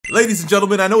Ladies and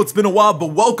gentlemen, I know it's been a while, but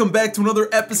welcome back to another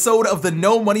episode of the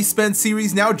No Money Spent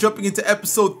series, now jumping into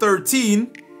episode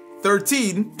 13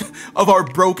 of our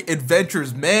broke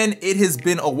adventures. Man, it has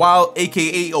been a while,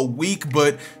 aka a week,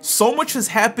 but so much has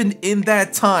happened in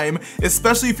that time,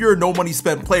 especially if you're a No Money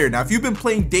Spent player. Now, if you've been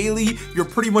playing daily, you're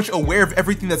pretty much aware of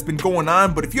everything that's been going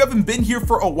on, but if you haven't been here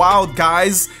for a while,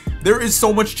 guys, there is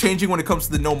so much changing when it comes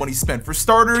to the No Money Spent. For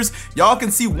starters, y'all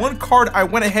can see one card I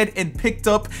went ahead and picked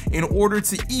up in order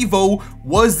to Evo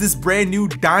was this brand new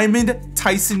Diamond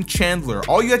Tyson Chandler.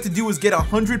 All you had to do was get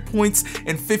 100 points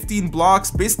and 15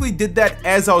 blocks. Basically did that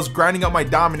as I was grinding out my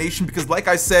domination because, like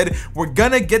I said, we're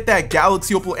gonna get that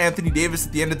Galaxy Opal Anthony Davis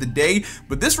at the end of the day,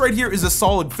 but this right here is a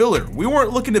solid filler. We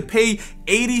weren't looking to pay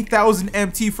 80,000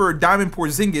 MT for a Diamond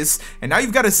Porzingis, and now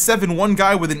you've got a 7-1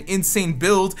 guy with an insane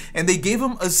build, and they gave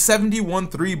him a 71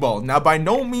 3-ball. Now, by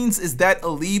no means is that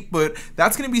elite, but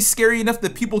that's going to be scary enough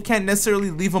that people can't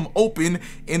necessarily leave him open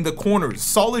in the corners.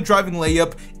 Solid driving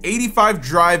layup, 85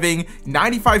 driving,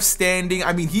 95 standing.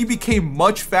 I mean, he became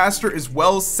much faster as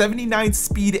well, 79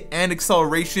 speed and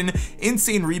acceleration,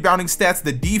 insane rebounding stats.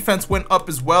 The defense went up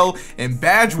as well, and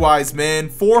badge-wise, man,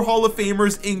 4 Hall of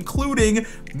Famers, including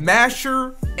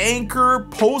Masher, Anchor,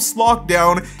 Post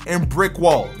Lockdown, and Brick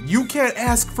Wall. You can't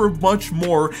ask for much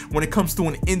more when it comes to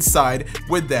an inside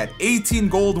with that. 18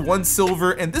 gold, 1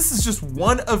 silver, and this is just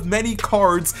one of many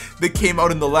cards that came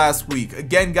out in the last week.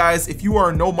 Again, guys, if you are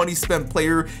a No Money Spent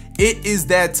player, it is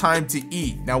that time to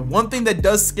eat. Now, one thing that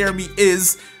does scare me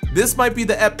is this might be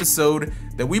the episode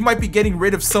that we might be getting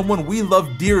rid of someone we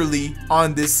love dearly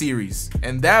on this series,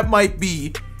 and that might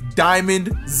be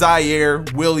Diamond Zaire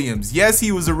Williams. Yes,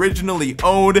 he was originally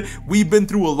owned. We've been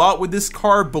through a lot with this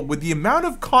card, but with the amount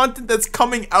of content that's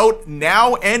coming out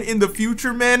now and in the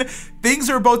future, man, things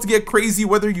are about to get crazy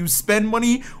whether you spend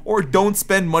money or don't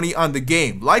spend money on the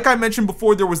game. Like I mentioned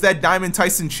before, there was that Diamond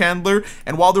Tyson Chandler,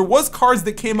 and while there was cards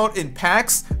that came out in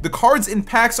packs, the cards in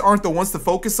packs aren't the ones to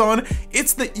focus on.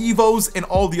 It's the Evos and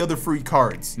all the other free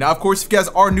cards. Now, of course, if you guys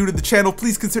are new to the channel,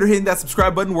 please consider hitting that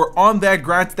subscribe button. We're on that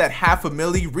grind to that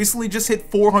 500,000. Recently just hit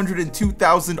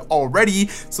 402,000 already,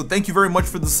 so thank you very much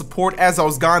for the support as I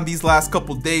was gone these last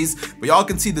couple days. But y'all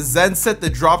can see the Zen set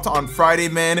that dropped on Friday,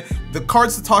 man. The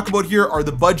cards to talk about here are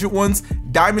the budget ones.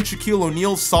 Diamond Shaquille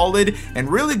O'Neal, solid, and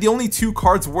really the only 2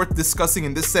 cards worth discussing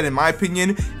in this set, in my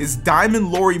opinion, is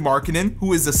Diamond Lauri Markkanen,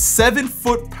 who is a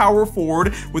 7-foot power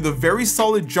forward with a very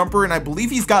solid jumper, and I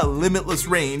believe he's got limitless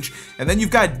range. And then you've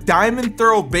got Diamond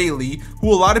Thurl Bailey,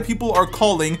 who a lot of people are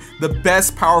calling the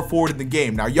best power forward in the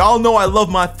game. Now, y'all know I love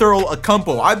my Thurl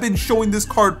Acumpo. I've been showing this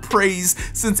card praise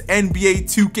since NBA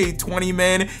 2K20,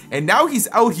 man, and now he's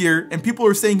out here, and people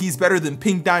are saying he's better than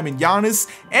Pink Diamond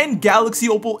Giannis and Galaxy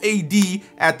Opal AD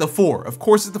at the 4. Of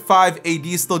course, at the 5, AD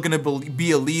is still going to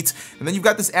be elite. And then you've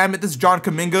got this Amethyst John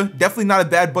Kuminga. Definitely not a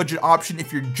bad budget option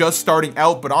if you're just starting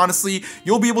out, but honestly,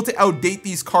 you'll be able to outdate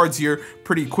these cards here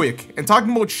pretty quick. And talking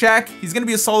about Shaq, he's going to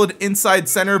be a solid inside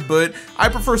center, but I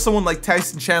prefer someone like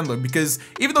Tyson Chandler because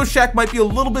even though Shaq might be a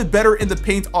little bit better in the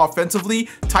paint offensively,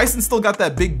 Tyson still got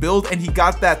that big build and he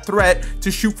got that threat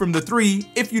to shoot from the 3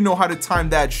 if you know how to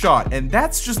time that shot. And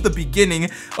that's just the beginning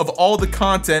of all the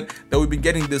content that we've been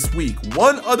getting this week.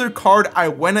 One other card I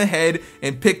went ahead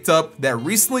and picked up that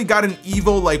recently got an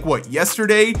Evo like what,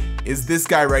 yesterday, is this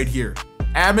guy right here.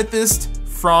 Amethyst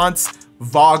Franz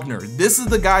Wagner. This is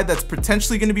the guy that's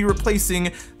potentially going to be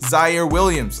replacing Zaire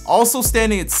Williams. Also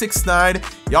standing at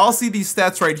 6'9". Y'all see these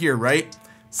stats right here, right?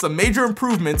 Some major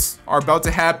improvements are about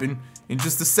to happen in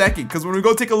just a second, because when we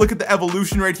go take a look at the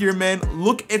evolution right here, man,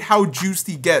 look at how juiced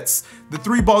he gets. The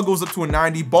 3-ball goes up to a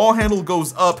 90, ball handle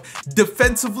goes up.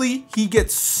 Defensively, he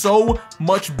gets so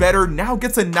much better. Now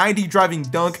gets a 90 driving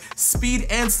dunk. Speed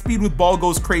with ball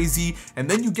goes crazy. And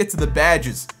then you get to the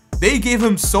badges. They gave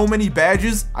him so many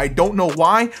badges, I don't know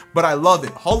why, but I love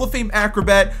it. Hall of Fame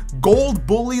Acrobat, Gold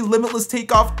Bully, Limitless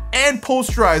Takeoff, and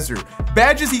Posterizer.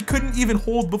 Badges he couldn't even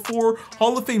hold before.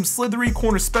 Hall of Fame Slithery,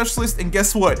 Corner Specialist, and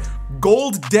guess what?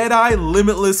 Gold Deadeye,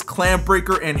 Limitless, Clamp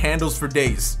Breaker, and Handles for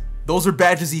Days. Those are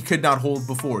badges he could not hold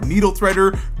before. Needle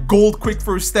Threader, Gold Quick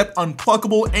First Step,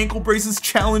 Unpluckable, Ankle Braces,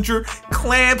 Challenger,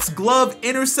 Clamps, Glove,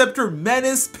 Interceptor,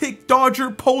 Menace, Pick Dodger,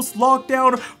 Post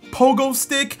Lockdown, Pogo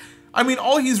Stick. I mean,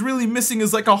 all he's really missing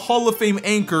is like a Hall of Fame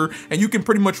anchor, and you can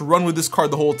pretty much run with this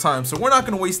card the whole time. So we're not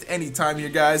gonna waste any time here,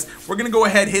 guys. We're gonna go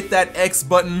ahead, hit that X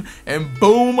button, and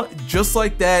boom, just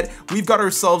like that, we've got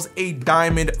ourselves a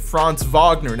diamond Franz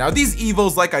Wagner. Now these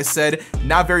evos, like I said,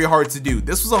 not very hard to do.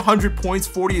 This was 100 points,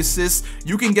 40 assists.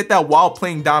 You can get that while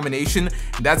playing domination,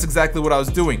 and that's exactly what I was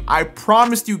doing. I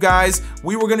promised you guys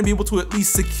we were gonna be able to at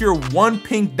least secure one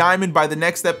pink diamond by the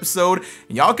next episode,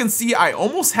 and y'all can see I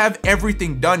almost have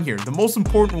everything done here. The most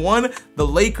important one, the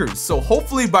Lakers. So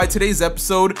hopefully by today's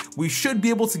episode, we should be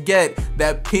able to get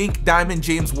that pink diamond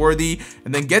James Worthy,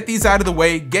 and then get these out of the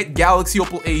way, get Galaxy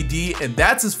Opal AD, and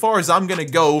that's as far as I'm gonna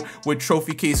go with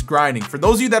trophy case grinding. For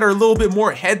those of you that are a little bit more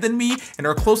ahead than me and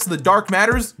are close to the Dark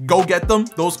Matters, go get them.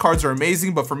 Those cards are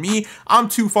amazing, but for me, I'm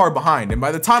too far behind, and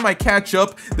by the time I catch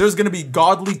up, there's gonna be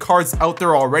godly cards out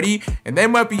there already, and they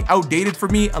might be outdated for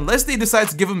me unless they decide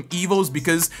to give them evos,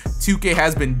 because 2K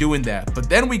has been doing that. But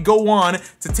then we go on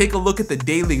to take a look at the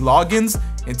daily logins,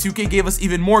 and 2K gave us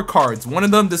even more cards. One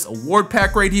of them, this award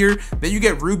pack right here. Then you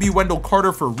get Ruby Wendell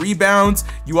Carter for rebounds.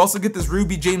 You also get this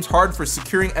Ruby James Harden for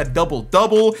securing a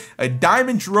double-double, a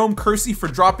Diamond Jerome Kersey for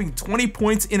dropping 20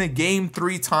 points in a game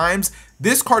 3 times.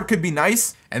 This card could be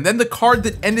nice. And then the card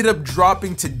that ended up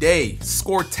dropping today,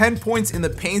 score 10 points in the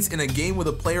paints in a game with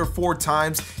a player 4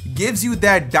 times, gives you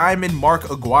that diamond Mark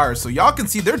Aguirre. So y'all can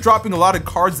see they're dropping a lot of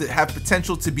cards that have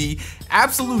potential to be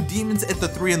absolute demons at the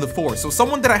 3 and the 4. So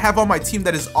someone that I have on my team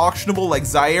that is auctionable, like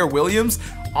Zaire Williams,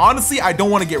 honestly, I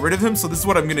don't want to get rid of him, so this is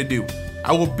what I'm gonna do.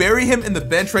 I will bury him in the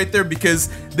bench right there, because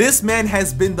this man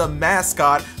has been the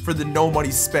mascot for the no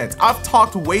money spent. I've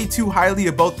talked way too highly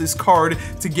about this card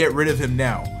to get rid of him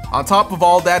now. On top of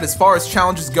all that, as far as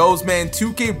challenges goes, man,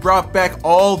 2K brought back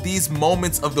all these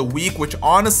moments of the week, which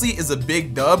honestly is a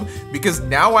big dub, because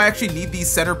now I actually need these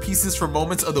centerpieces for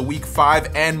moments of the week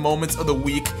 5 and moments of the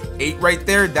week 8 right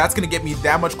there. That's gonna get me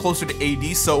that much closer to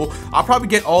AD, so I'll probably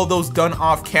get all those done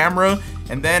off camera.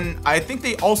 And then I think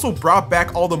they also brought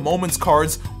back all the moments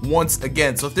cards once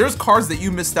again. So if there's cards that you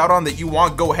missed out on that you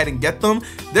want, go ahead and get them.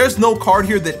 There's no card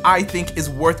here that I think is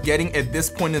worth getting at this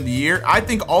point in the year. I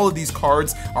think all of these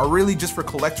cards are really just for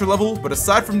collector level, but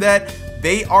aside from that,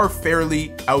 they are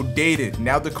fairly outdated.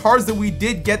 Now, the cards that we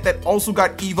did get that also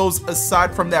got evos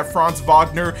aside from that Franz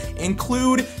Wagner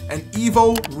include an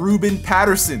evo Ruben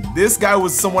Patterson. This guy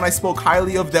was someone I spoke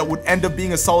highly of that would end up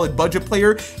being a solid budget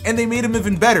player, and they made him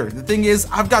even better. The thing is,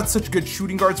 I've got such good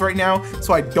shooting guards right now,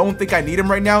 so I don't think I need him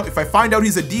right now. If I find out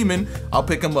he's a demon, I'll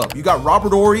pick him up. You got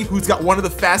Robert Horry, who's got one of the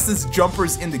fastest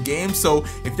jumpers in the game, so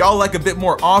if y'all like a bit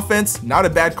more offense, not a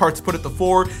bad card to put at the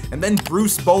 4. And then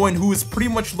Bruce Bowen, who is pretty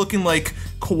much looking like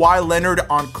Kawhi Leonard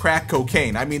on crack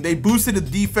cocaine. I mean, they boosted the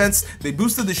defense, they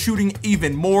boosted the shooting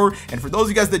even more, and for those of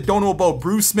you guys that don't know about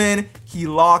Bruce, man, he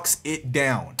locks it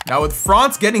down. Now with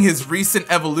Franz getting his recent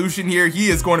evolution here, he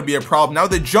is going to be a problem. Now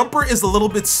the jumper is a little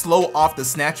bit slow off the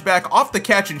snatchback, off the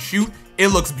catch and shoot. It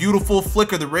looks beautiful,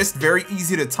 flick of the wrist, very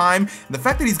easy to time. And the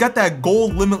fact that he's got that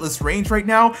gold limitless range right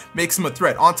now makes him a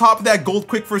threat. On top of that, gold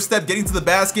quick first step, getting to the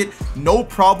basket, no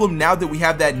problem now that we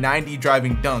have that 90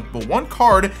 driving dunk. But one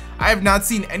card I have not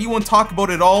seen anyone talk about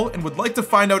at all and would like to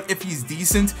find out if he's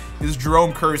decent is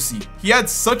Jerome Kersey. He had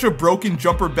such a broken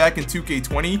jumper back in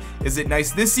 2K20. Is it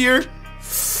nice this year?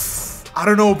 I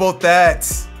don't know about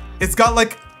that. It's got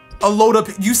like a load up.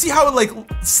 You see how it like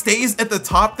stays at the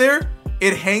top there?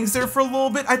 It hangs there for a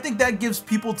little bit. I think that gives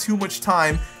people too much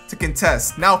time to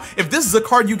contest. Now, if this is a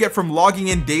card you get from logging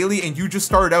in daily and you just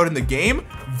started out in the game,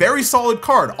 very solid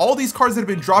card. All these cards that have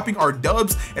been dropping are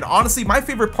dubs, and honestly, my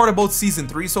favorite part about Season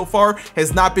 3 so far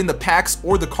has not been the packs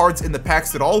or the cards in the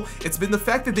packs at all. It's been the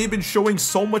fact that they've been showing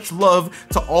so much love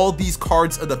to all these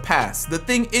cards of the past. The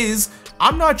thing is,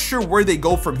 I'm not sure where they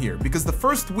go from here, because the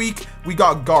first week we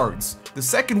got guards. The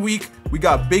second week, we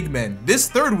got big men. This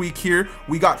third week here,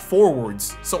 we got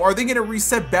forwards. So are they gonna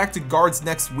reset back to guards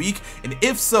next week? And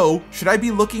if so, should I be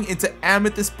looking into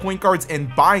amethyst point guards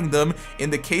and buying them in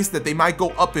the case that they might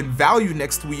go up in value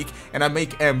next week and I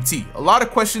make MT? A lot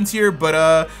of questions here,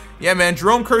 but yeah, man,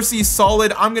 Jerome Kersey is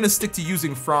solid. I'm gonna stick to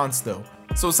using Franz though.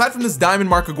 So aside from this diamond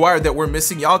Mark Aguirre that we're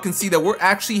missing, y'all can see that we're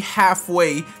actually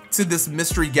halfway to this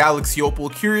mystery Galaxy Opal.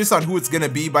 Curious on who it's gonna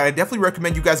be, but I definitely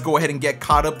recommend you guys go ahead and get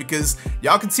caught up, because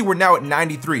y'all can see we're now at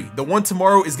 93. The one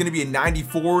tomorrow is gonna be a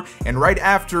 94, and right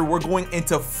after we're going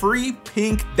into free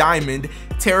pink diamond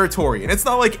territory. And it's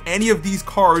not like any of these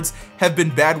cards have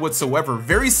been bad whatsoever.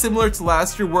 Very similar to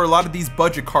last year, where a lot of these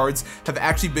budget cards have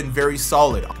actually been very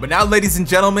solid. But now, ladies and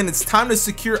gentlemen, it's time to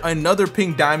secure another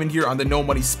pink diamond here on the No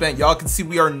Money Spent. Y'all can see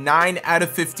we are 9 out of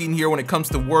 15 here when it comes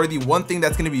to worthy. One thing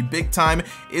that's gonna be big time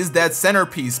is is that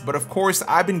centerpiece. But of course,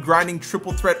 I've been grinding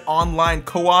triple threat online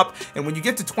co-op, and when you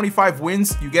get to 25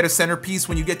 wins, you get a centerpiece.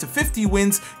 When you get to 50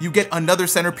 wins, you get another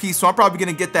centerpiece. So I'm probably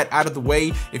gonna get that out of the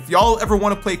way. If y'all ever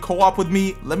want to play co-op with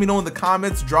me, let me know in the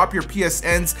comments, drop your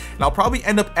PSNs, and I'll probably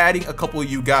end up adding a couple of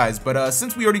you guys. But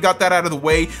since we already got that out of the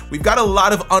way, we've got a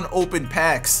lot of unopened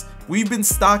packs. We've been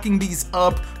stocking these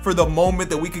up for the moment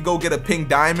that we could go get a pink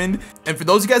diamond. And for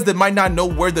those of you guys that might not know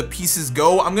where the pieces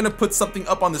go, I'm gonna put something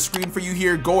up on the screen for you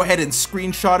here. Go ahead and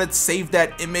screenshot it, save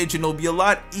that image, and it'll be a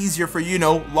lot easier for, you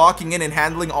know, locking in and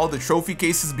handling all the trophy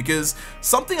cases, because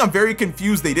something I'm very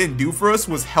confused they didn't do for us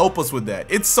was help us with that.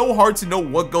 It's so hard to know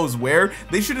what goes where.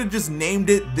 They should have just named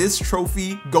it, this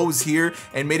trophy goes here,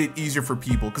 and made it easier for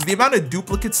people, because the amount of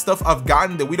duplicate stuff I've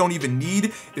gotten that we don't even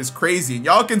need is crazy. And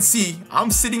y'all can see I'm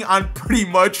sitting on pretty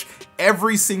much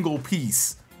every single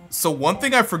piece. So one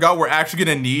thing I forgot we're actually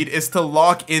gonna need is to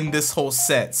lock in this whole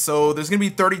set. So there's gonna be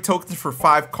 30 tokens for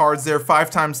 5 cards there,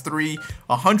 5 times 3,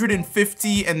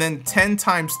 150, and then 10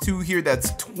 times 2 here,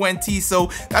 that's 20. So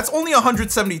that's only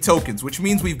 170 tokens, which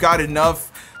means we've got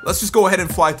enough. Let's just go ahead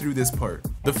and fly through this part.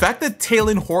 The fact that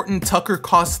Talon Horton Tucker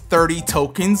costs 30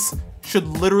 tokens should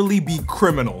literally be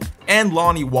criminal. And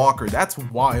Lonnie Walker, that's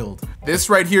wild. This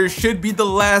right here should be the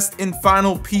last and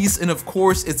final piece, and of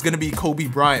course it's gonna be Kobe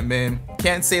Bryant, man.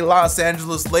 Can't say Los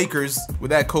Angeles Lakers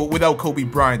without Kobe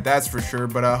Bryant, that's for sure.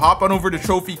 But hop on over to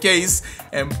trophy case,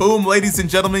 and boom, ladies and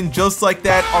gentlemen, just like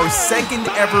that, our second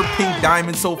ever pink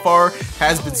diamond so far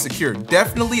has been secured.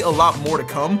 Definitely a lot more to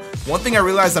come. One thing I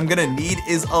realized I'm gonna need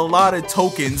is a lot of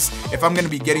tokens if I'm gonna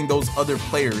be getting those other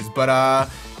players. But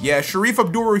yeah, Sharif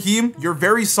Abdul-Rahim, you're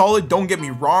very solid, don't get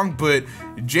me wrong, but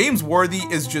James Worthy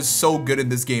is just so good in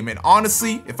this game. And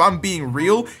honestly, if I'm being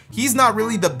real, he's not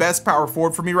really the best power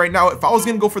forward for me right now. If I was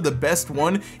gonna go for the best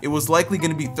one, it was likely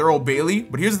gonna be Thurl Bailey.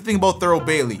 But here's the thing about Thurl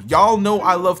Bailey. Y'all know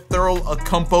I love Thurl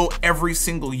Akumpo every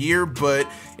single year, but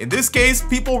in this case,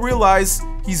 people realize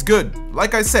he's good.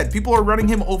 Like I said, people are running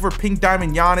him over Pink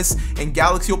Diamond Giannis and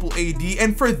Galaxy Opal AD,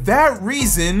 and for that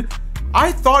reason,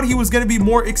 I thought he was gonna be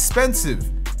more expensive.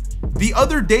 The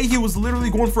other day, he was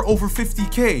literally going for over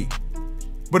 50K.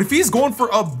 But if he's going for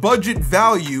a budget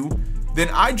value, then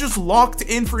I just locked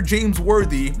in for James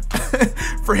Worthy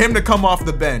for him to come off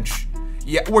the bench.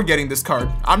 Yeah, we're getting this card.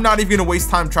 I'm not even gonna waste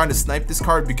time trying to snipe this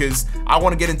card because I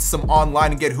want to get into some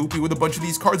online and get hoopy with a bunch of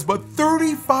these cards, but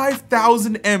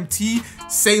 35,000 MT,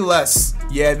 say less.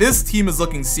 Yeah, this team is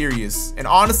looking serious. And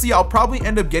honestly, I'll probably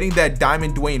end up getting that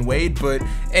Diamond Dwayne Wade, but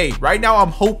hey, right now I'm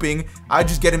hoping I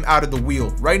just get him out of the wheel.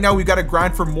 Right now we gotta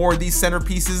grind for more of these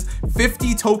centerpieces.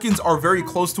 50 tokens are very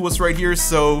close to us right here,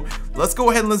 so let's go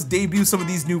ahead and let's debut some of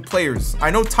these new players. I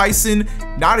know Tyson,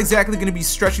 not exactly gonna be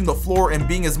stretching the floor and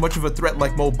being as much of a threat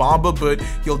like Mo Bamba, but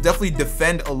he'll definitely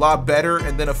defend a lot better.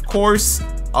 And then of course,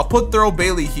 I'll put Thurl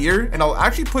Bailey here, and I'll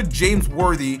actually put James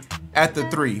Worthy at the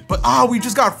 3. But we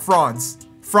just got Franz.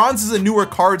 Franz is a newer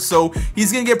card, so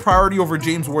he's gonna get priority over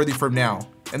James Worthy from now.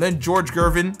 And then George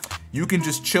Gervin, you can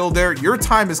just chill there. Your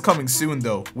time is coming soon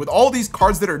though. With all these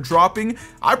cards that are dropping,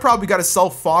 I probably gotta sell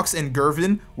Fox and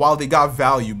Gervin while they got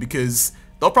value, because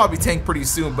they'll probably tank pretty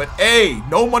soon. But hey,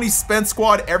 no money spent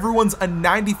squad, everyone's a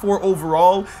 94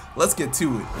 overall. Let's get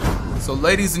to it. So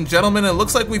ladies and gentlemen, it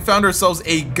looks like we found ourselves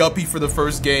a guppy for the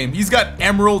first game. He's got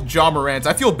Emerald Ja Morant.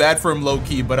 I feel bad for him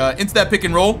low-key, but into that pick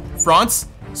and roll. Franz,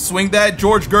 swing that.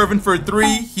 George Gervin for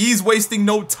 3. He's wasting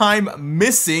no time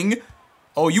missing.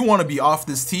 Oh, you want to be off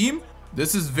this team?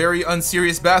 This is very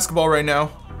unserious basketball right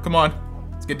now. Come on,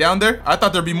 let's get down there. I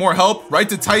thought there'd be more help. Right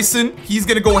to Tyson. He's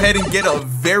gonna go ahead and get a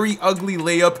very ugly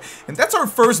layup, and that's our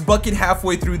first bucket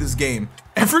halfway through this game.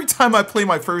 Every time I play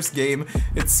my first game,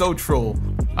 it's so troll.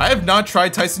 I have not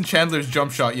tried Tyson Chandler's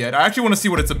jump shot yet. I actually want to see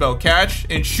what it's about. Catch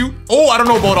and shoot. Oh, I don't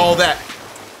know about all that.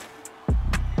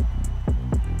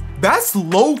 That's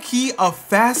low-key a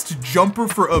fast jumper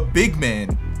for a big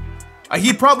man.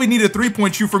 He'd probably need a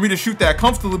 3-point shoot for me to shoot that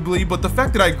comfortably, but the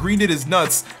fact that I greened it is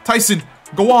nuts. Tyson,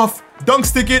 go off, dunk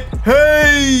stick it.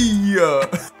 Hey!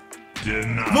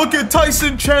 Look at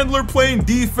Tyson Chandler playing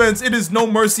defense. It is no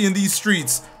mercy in these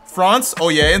streets. Franz, oh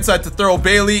yeah, inside to Thurl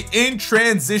Bailey in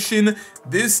transition.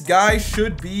 This guy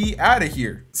should be out of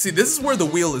here. See, this is where the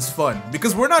wheel is fun,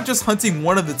 because we're not just hunting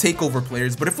one of the takeover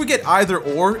players, but if we get either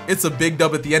or, it's a big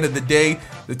dub at the end of the day.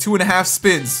 The 2.5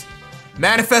 spins.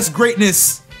 Manifest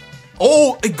greatness.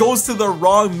 Oh, it goes to the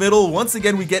wrong middle. Once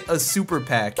again, we get a super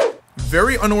pack.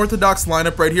 Very unorthodox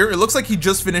lineup right here. It looks like he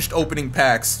just finished opening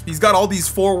packs. He's got all these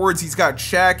forwards. He's got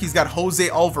Shaq. He's got Jose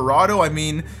Alvarado. I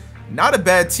mean, not a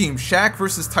bad team. Shaq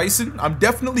versus Tyson. I'm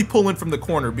definitely pulling from the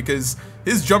corner because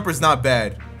his jumper's not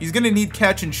bad. He's gonna need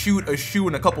catch and shoot, a shoe,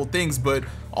 and a couple things, but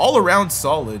all around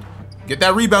solid. Get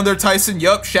that rebound there, Tyson.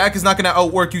 Yup, Shaq is not going to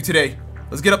outwork you today.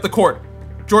 Let's get up the court.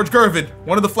 George Gervin,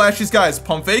 one of the flashiest guys.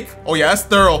 Pump fake. Oh yeah, that's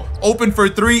thorough. Open for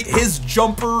three. His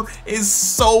jumper is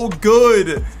so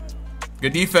good.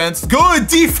 Good defense. Good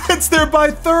defense there by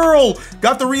Thurl.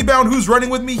 Got the rebound. Who's running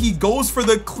with me? He goes for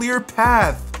the clear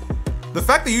path. The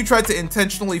fact that you tried to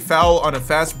intentionally foul on a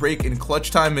fast break in clutch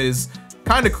time is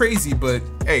kind of crazy, but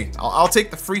hey, I'll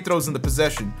take the free throws in the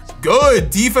possession. Good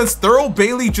defense. Thurl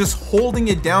Bailey just holding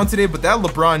it down today, but that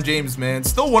LeBron James, man,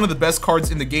 still one of the best cards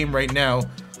in the game right now.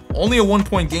 Only a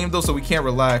 1-point game though, so we can't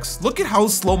relax. Look at how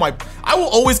slow I will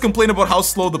always complain about how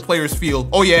slow the players feel.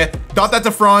 Oh yeah, dot that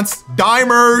to France.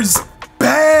 Dimers.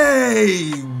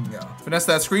 Bang! Finesse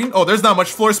that screen. Oh, there's not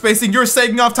much floor spacing. You're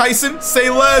sagging off, Tyson.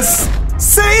 Say less.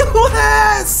 Say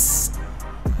less!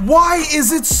 Why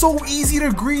is it so easy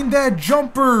to green that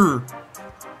jumper?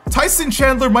 Tyson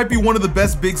Chandler might be one of the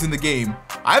best bigs in the game.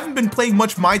 I haven't been playing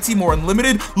much My Team or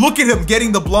Unlimited. Look at him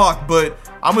getting the block, but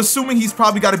I'm assuming he's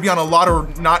probably got to be on a lot or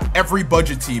not every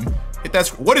budget team. Hit that.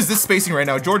 What is this spacing right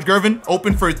now? George Gervin,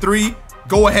 open for three.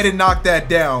 Go ahead and knock that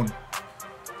down.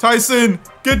 Tyson,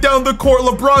 get down the court.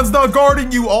 LeBron's not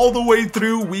guarding you all the way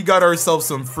through. We got ourselves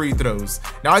some free throws.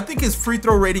 Now, I think his free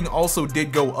throw rating also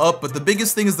did go up, but the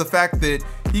biggest thing is the fact that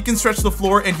he can stretch the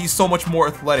floor and he's so much more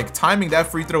athletic. Timing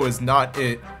that free throw is not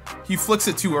it. He flicks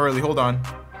it too early. Hold on.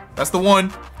 That's the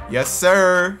one. Yes,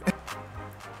 sir.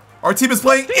 Our team is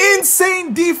playing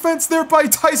insane defense there by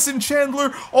Tyson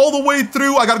Chandler all the way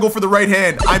through. I got to go for the right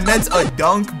hand. I meant a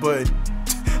dunk, but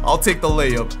I'll take the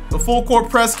layup. The full court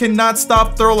press cannot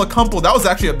stop Thurl Acumpo. That was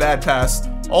actually a bad pass.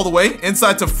 All the way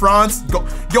inside to France. Go.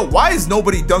 Yo, why is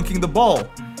nobody dunking the ball?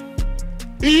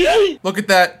 Look at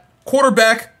that.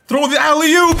 Quarterback, throw the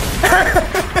alley-oop.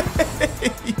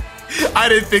 I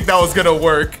didn't think that was gonna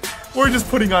work. We're just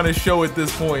putting on a show at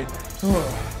this point.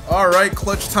 All right,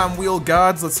 clutch time wheel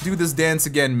gods. Let's do this dance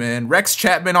again, man. Rex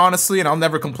Chapman, honestly, and I'll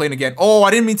never complain again. Oh, I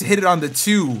didn't mean to hit it on the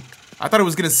 2. I thought it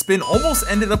was gonna spin, almost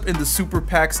ended up in the super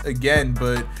packs again,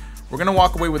 but we're gonna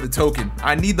walk away with a token.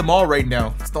 I need them all right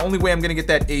now. It's the only way I'm gonna get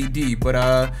that AD, but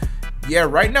yeah,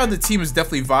 right now the team is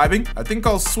definitely vibing. I think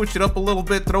I'll switch it up a little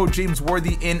bit, throw James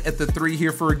Worthy in at the 3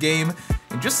 here for a game,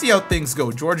 and just see how things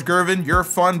go. George Gervin, you're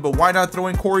fun, but why not throw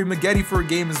in Corey Maggette for a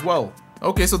game as well?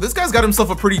 Okay, so this guy's got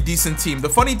himself a pretty decent team. The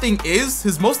funny thing is,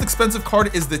 his most expensive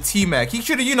card is the T-Mac. He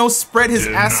should have, you know, spread his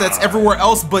assets everywhere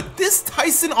else, but this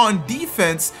Tyson on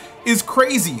defense is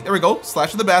crazy. There we go,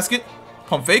 slash to the basket,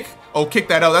 pump fake. Oh, kick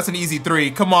that out, that's an easy 3,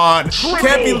 come on.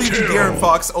 Can't be leaving De'Aaron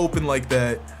Fox open like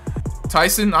that.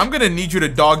 Tyson, I'm gonna need you to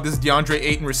dog this DeAndre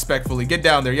Ayton respectfully. Get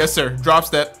down there, yes sir, drop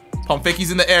step. Pump fake,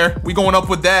 he's in the air. We going up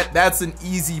with that, that's an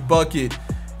easy bucket.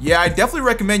 Yeah, I definitely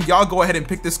recommend y'all go ahead and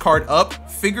pick this card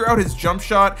up, figure out his jump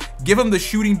shot, give him the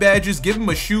shooting badges, give him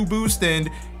a shoe boost,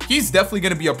 and he's definitely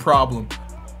gonna be a problem.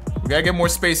 We gotta get more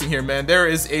spacing here, man. There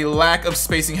is a lack of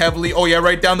spacing heavily. Oh yeah,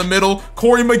 right down the middle.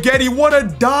 Corey Maggette, what a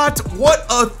dot, what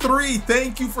a 3.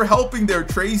 Thank you for helping there,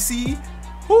 Tracy.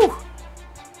 Whew.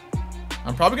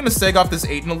 I'm probably gonna sag off this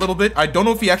Ayton a little bit. I don't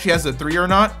know if he actually has a 3 or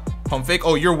not. Pump fake,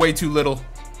 oh, you're way too little.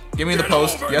 Give me the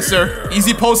post, yes sir.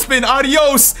 Easy post spin,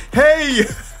 adios, hey.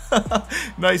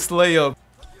 Nice layup.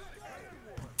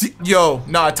 Yo,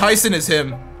 nah, Tyson is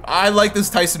him. I like this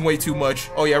Tyson way too much.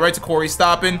 Oh yeah, right to Corey,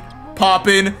 stopping,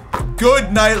 popping.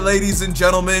 Good night, ladies and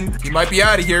gentlemen. He might be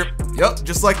out of here. Yup,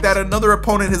 just like that, another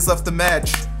opponent has left the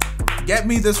match. Get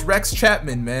me this Rex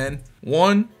Chapman, man.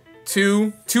 1,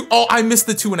 2, 2. Oh, I missed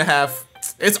the 2.5.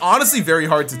 It's honestly very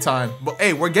hard to time, but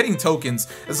hey, we're getting tokens.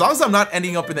 As long as I'm not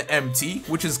ending up in the MT,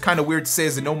 which is kind of weird to say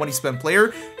as a no money spent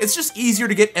player, it's just easier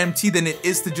to get MT than it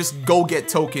is to just go get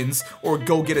tokens or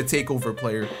go get a takeover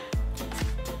player.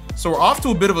 So we're off to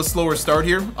a bit of a slower start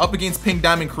here, up against Pink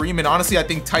Diamond Kareem, and honestly, I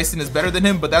think Tyson is better than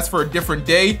him, but that's for a different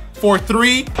day.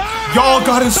 4-3, y'all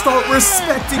gotta start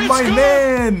respecting my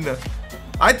man.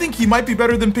 I think he might be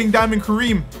better than Pink Diamond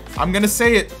Kareem. I'm gonna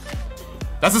say it.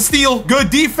 That's a steal,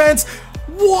 good defense.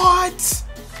 What?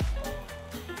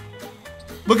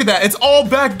 Look at that, it's all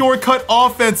backdoor cut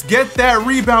offense. Get that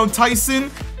rebound, Tyson.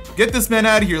 Get this man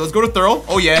out of here. Let's go to Thurl.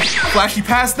 Oh yeah, flashy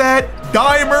past that.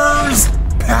 Dimers,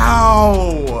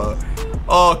 pow.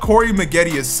 Oh, Corey Maggette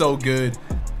is so good.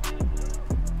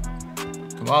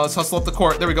 Come on, let's hustle up the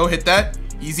court. There we go, hit that.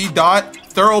 Easy dot.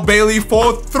 Thurl Bailey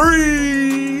for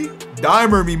 3.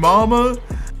 Dimer me mama.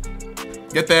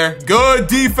 Get there, good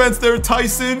defense there,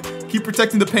 Tyson. Keep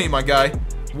protecting the paint, my guy.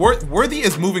 Worthy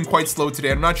is moving quite slow today.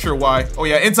 I'm not sure why. Oh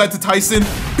yeah, inside to Tyson.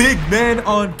 Big man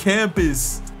on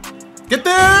campus. Get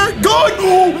there. Good.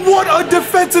 Oh, what a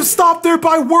defensive stop there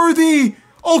by Worthy.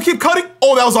 Oh, keep cutting.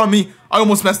 Oh, that was on me. I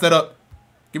almost messed that up.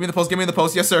 Give me the post. Give me the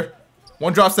post. Yes, sir.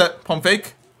 One drop step. Pump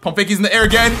fake. Pump fake, he's in the air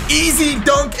again. Easy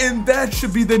dunk, and that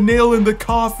should be the nail in the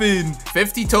coffin.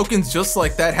 50 tokens just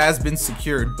like that has been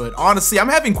secured, but honestly, I'm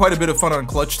having quite a bit of fun on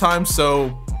clutch time,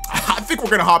 so I think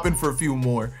we're gonna hop in for a few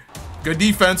more. Good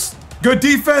defense. Good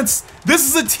defense. This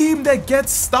is a team that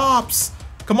gets stops.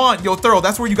 Come on, yo, Thurl,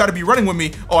 that's where you gotta be running with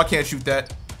me. Oh, I can't shoot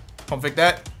that. Pump fake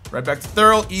that. Right back to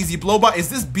Thurl. Easy blow by.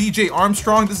 Is this BJ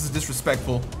Armstrong? This is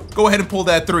disrespectful. Go ahead and pull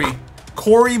that three.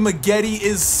 Corey Maggette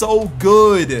is so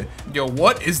good. Yo,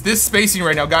 what is this spacing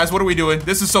right now, guys? What are we doing?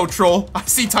 This is so troll. I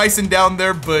see Tyson down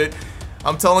there, but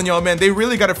I'm telling y'all, man, they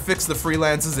really got to fix the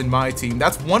freelances in my team.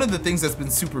 That's one of the things that's been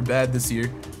super bad this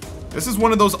year. This is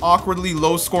one of those awkwardly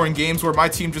low-scoring games where my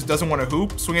team just doesn't want to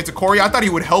hoop. Swing it to Corey. I thought he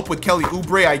would help with Kelly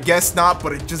Oubre. I guess not,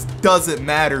 but it just doesn't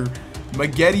matter.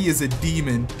 Maggette is a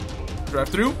demon. Drive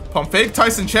through. Pump fake.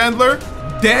 Tyson Chandler.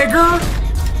 Dagger.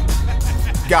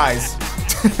 Guys.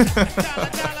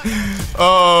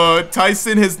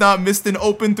 Tyson has not missed an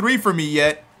open three for me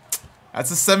yet.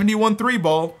 That's a 71 three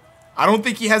ball. I don't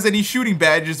think he has any shooting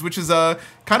badges, which is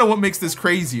kind of what makes this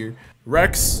crazier.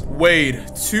 Rex Wade,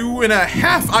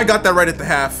 2.5. I got that right at the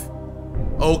half.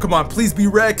 Oh, come on, please be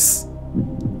Rex.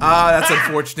 Ah, that's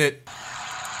unfortunate.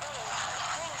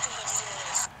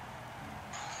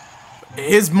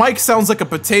 His mic sounds like a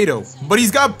potato, but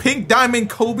he's got Pink Diamond,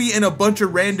 Kobe, and a bunch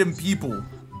of random people.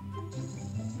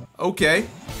 Okay.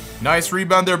 Nice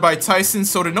rebound there by Tyson.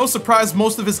 So to no surprise,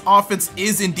 most of his offense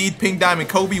is indeed Pink Diamond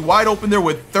Kobe. Wide open there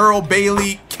with Thurl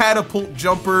Bailey, catapult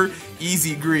jumper,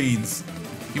 easy greens.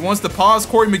 He wants to pause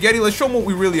Corey Maggette. Let's show him what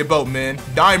we really about, man.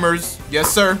 Dimers. Yes,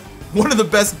 sir. One of the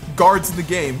best guards in the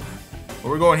game.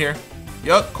 Where we going here?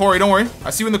 Yup, Corey, don't worry.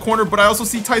 I see you in the corner, but I also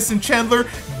see Tyson Chandler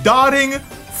dotting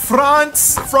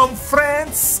France from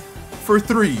France for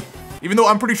three. Even though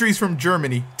I'm pretty sure he's from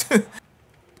Germany.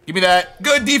 Give me that.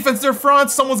 Good defense there,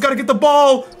 France. Someone's got to get the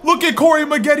ball. Look at Corey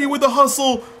Maggette with the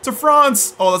hustle to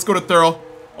France. Oh, let's go to Thurl.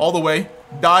 All the way.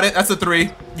 Dot it. That's a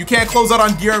three. You can't close out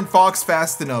on De'Aaron Fox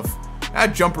fast enough.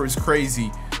 That jumper is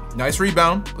crazy. Nice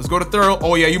rebound. Let's go to Thurl.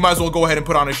 Oh, yeah, you might as well go ahead and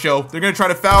put on a show. They're going to try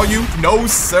to foul you. No,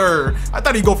 sir. I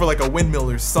thought he'd go for like a windmill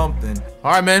or something.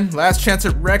 All right, man. Last chance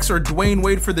at Rex or Dwayne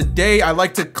Wade for the day. I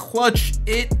like to clutch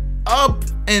it up,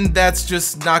 and that's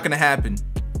just not going to happen.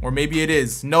 Or maybe it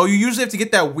is. No, you usually have to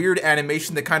get that weird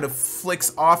animation that kind of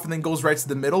flicks off and then goes right to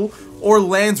the middle, or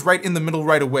lands right in the middle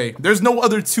right away. There's no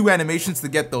other two animations to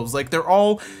get those. Like, they're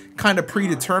all kind of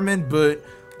predetermined, but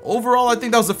overall, I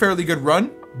think that was a fairly good run.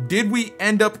 Did we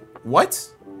end up, what?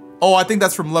 Oh, I think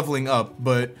that's from leveling up,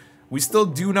 but we still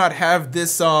do not have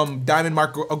this Diamond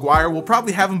Mark Aguirre. We'll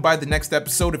probably have him by the next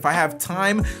episode. If I have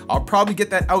time, I'll probably get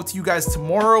that out to you guys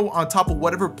tomorrow on top of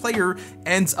whatever player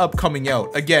ends up coming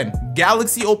out. Again,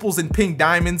 Galaxy Opals and Pink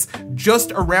Diamonds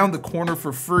just around the corner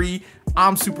for free.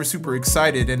 I'm super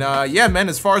excited. And yeah, man,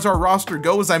 as far as our roster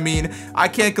goes, I mean, I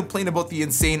can't complain about the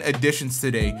insane additions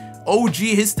today. OG,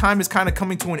 his time is kind of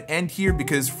coming to an end here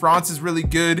because France is really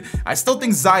good. I still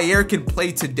think Zaire can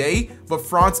play today, but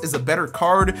France is a better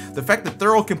card. The fact that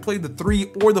Thurl can play the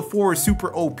 3 or the 4 is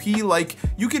super OP. Like,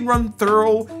 you can run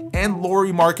Thurl and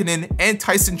Lauri Markkanen and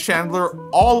Tyson Chandler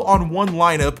all on one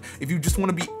lineup if you just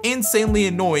want to be insanely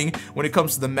annoying when it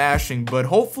comes to the mashing. But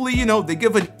hopefully, you know, they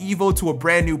give an Evo to a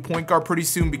brand new point guard pretty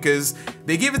soon because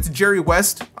they gave it to Jerry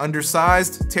West,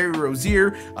 undersized, Terry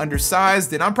Rozier,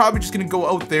 undersized, and I'm probably just going to go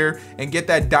out there and get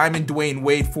that Diamond Dwayne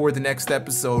Wade for the next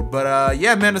episode. But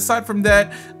yeah, man, aside from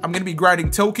that, I'm going to be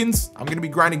grinding tokens, I'm going to be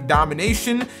grinding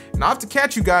domination, and I'll have to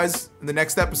catch you guys in the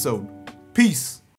next episode. Peace.